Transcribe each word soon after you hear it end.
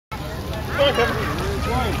on, Kevin.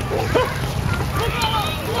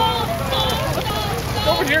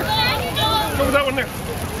 Over here. Go with that one there.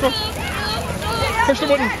 Go. Push the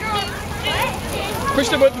button. Push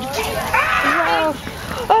the button. Whoa.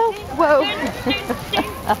 Oh, whoa.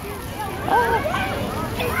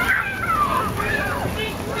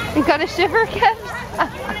 You got a shiver, Kev?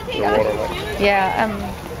 Yeah,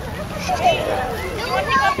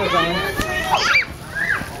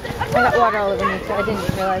 I got water all over me too. I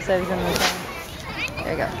didn't realize I was in the zone.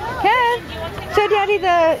 There you go. Kev! Show Daddy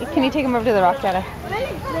can you take him over to the rock, Dada?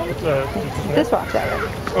 This rock, Dada.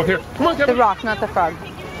 Oh, here. Come on, Kevin. The rock, not the frog.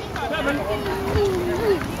 Kevin.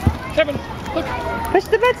 Kevin, look. Push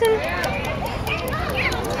the button.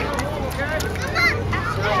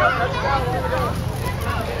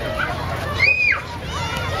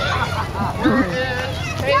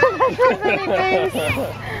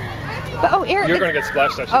 But, oh, Eric. You're going to get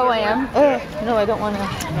splashed, actually. Oh, I am? No, I don't want to.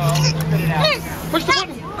 Push the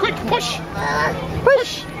button. Quick, push.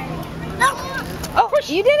 Push. Oh, push.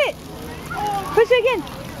 You did it. Push it again.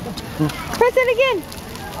 Press it again.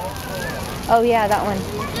 Oh, yeah, that one.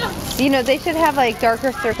 You know, they should have, like,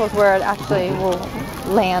 darker circles where it actually will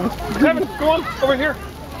land. Kevin, go on. Over here.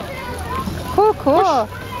 Cool, cool.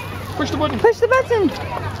 Push the button. Push the button.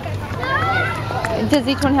 Does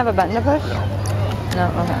each one have a button to push? No,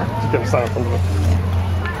 okay. Get him signed from the button.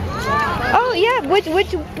 Oh yeah,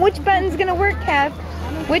 which button's gonna work, Kev?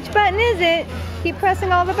 Which button is it? Keep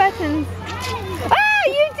pressing all the buttons. Ah,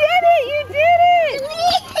 you did it! You did it!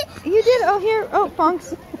 You did. Oh here. Oh,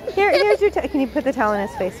 Bonks. Here's your. Can you put the towel in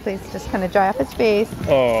his face, please? Just kind of dry off his face.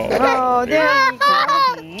 Oh. Oh, there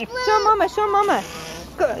you go. Show Mama. Show Mama.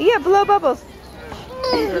 Go. Yeah, blow bubbles.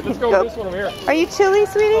 Here, let's go with this one over here. Are you chilly,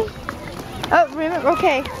 sweetie? Oh, remember.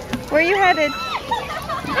 Okay. Where are you headed?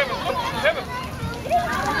 Kevin.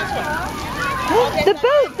 The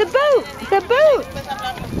boat! The boat! The boat!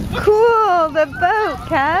 Cool! The boat,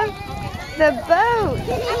 Kev! The boat!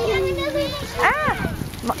 Ah!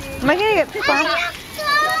 Am I gonna get splashed?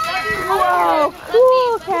 Whoa!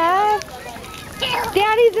 Cool, Kev!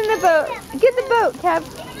 Daddy's in the boat! Get the boat, Kev!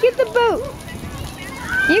 Get the boat!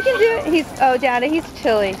 You can do it! Oh, Daddy, he's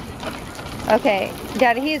chilly. Okay,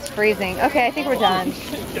 Daddy, he is freezing. Okay, I think we're done.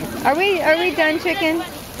 Are we done, chicken?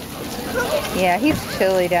 Yeah, he's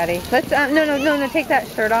chilly, Daddy. Let's no, take that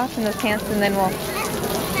shirt off and those pants, and then we'll.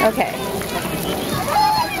 Okay.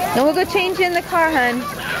 Then we'll go change in the car, hun.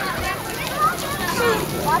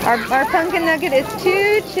 Our pumpkin nugget is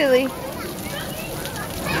too chilly.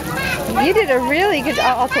 You did a really good.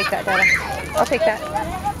 I'll take that, Dada. I'll take that,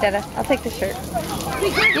 Dada. I'll take the shirt.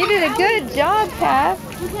 You did a good job, Cass.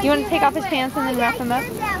 You want to take off his pants and then wrap him up?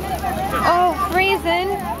 Oh,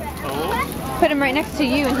 freezing. Put him right next to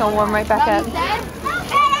you and he'll warm right back up.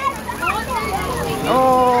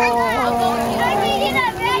 Oh.